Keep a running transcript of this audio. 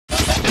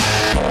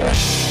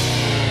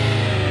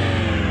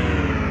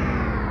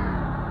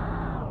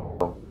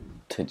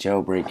to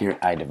jailbreak your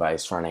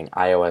iDevice running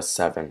iOS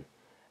 7,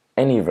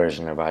 any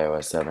version of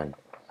iOS 7.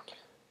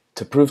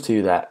 To prove to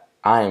you that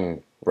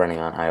I'm running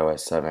on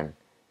iOS 7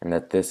 and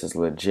that this is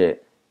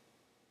legit,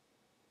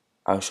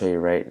 I'll show you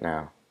right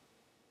now.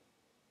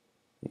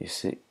 You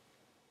see?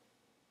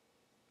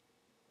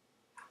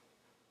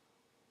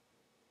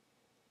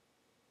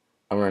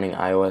 I'm running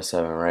iOS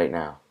 7 right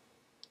now.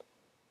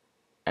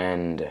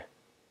 And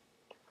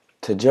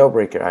to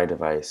jailbreak your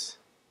iDevice,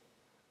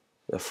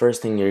 the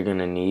first thing you're going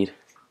to need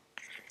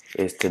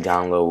is to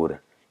download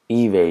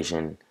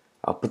Evasion.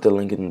 I'll put the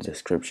link in the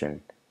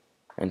description.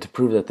 And to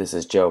prove that this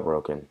is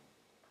jailbroken,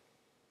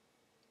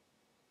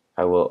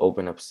 I will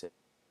open up Cydia.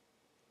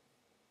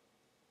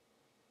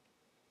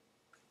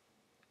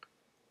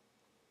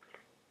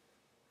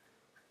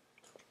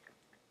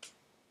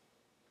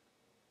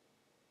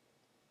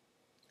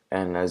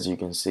 And as you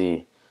can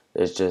see,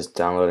 it's just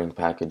downloading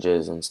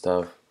packages and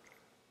stuff.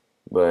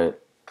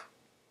 But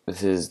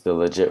this is the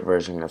legit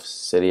version of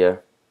Cydia,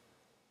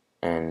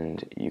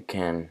 and you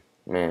can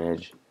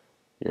manage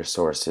your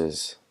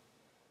sources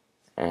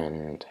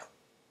and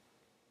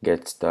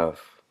get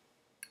stuff.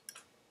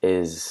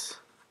 Is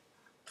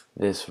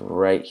this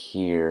right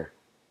here.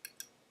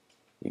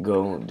 You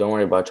go, don't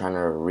worry about trying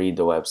to read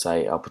the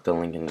website. I'll put the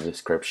link in the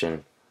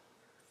description.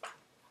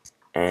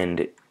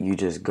 And you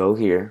just go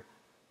here.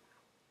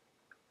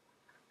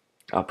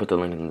 I'll put the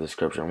link in the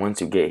description.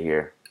 Once you get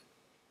here,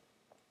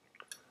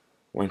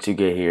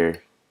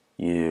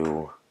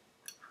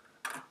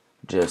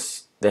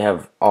 they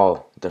have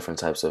all different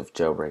types of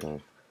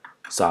jailbreaking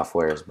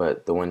softwares,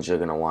 but the ones you're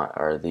going to want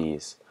are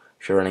these.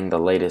 If you're running the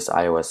latest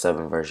iOS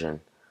 7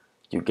 version,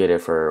 you get it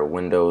for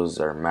Windows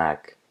or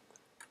Mac.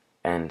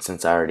 And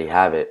since I already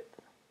have it,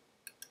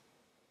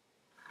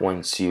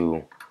 once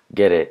you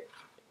get it,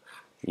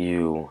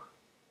 you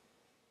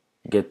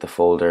get the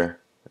folder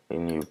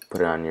and you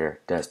put it on your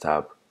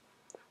desktop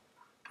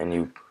and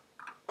you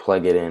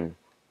plug it in.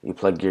 You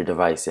plug your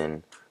device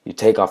in, you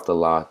take off the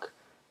lock,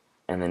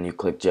 and then you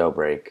click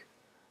jailbreak.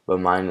 But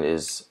mine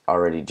is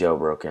already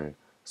jailbroken,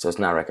 so it's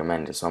not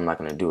recommended, so I'm not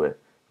going to do it.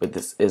 But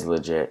this is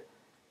legit.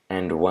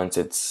 And once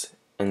it's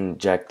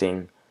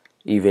injecting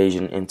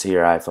Evasion into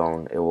your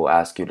iPhone, it will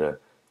ask you to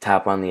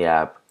tap on the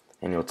app,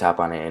 and you'll tap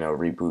on it and it'll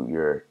reboot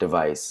your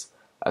device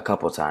a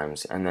couple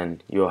times, and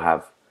then you'll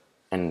have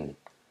an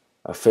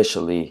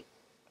officially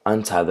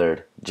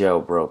untethered,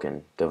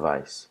 jailbroken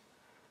device.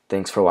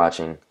 Thanks for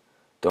watching.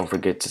 Don't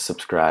forget to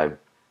subscribe,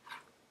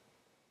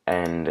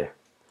 and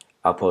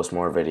I'll post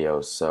more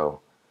videos, so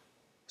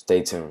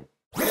stay tuned.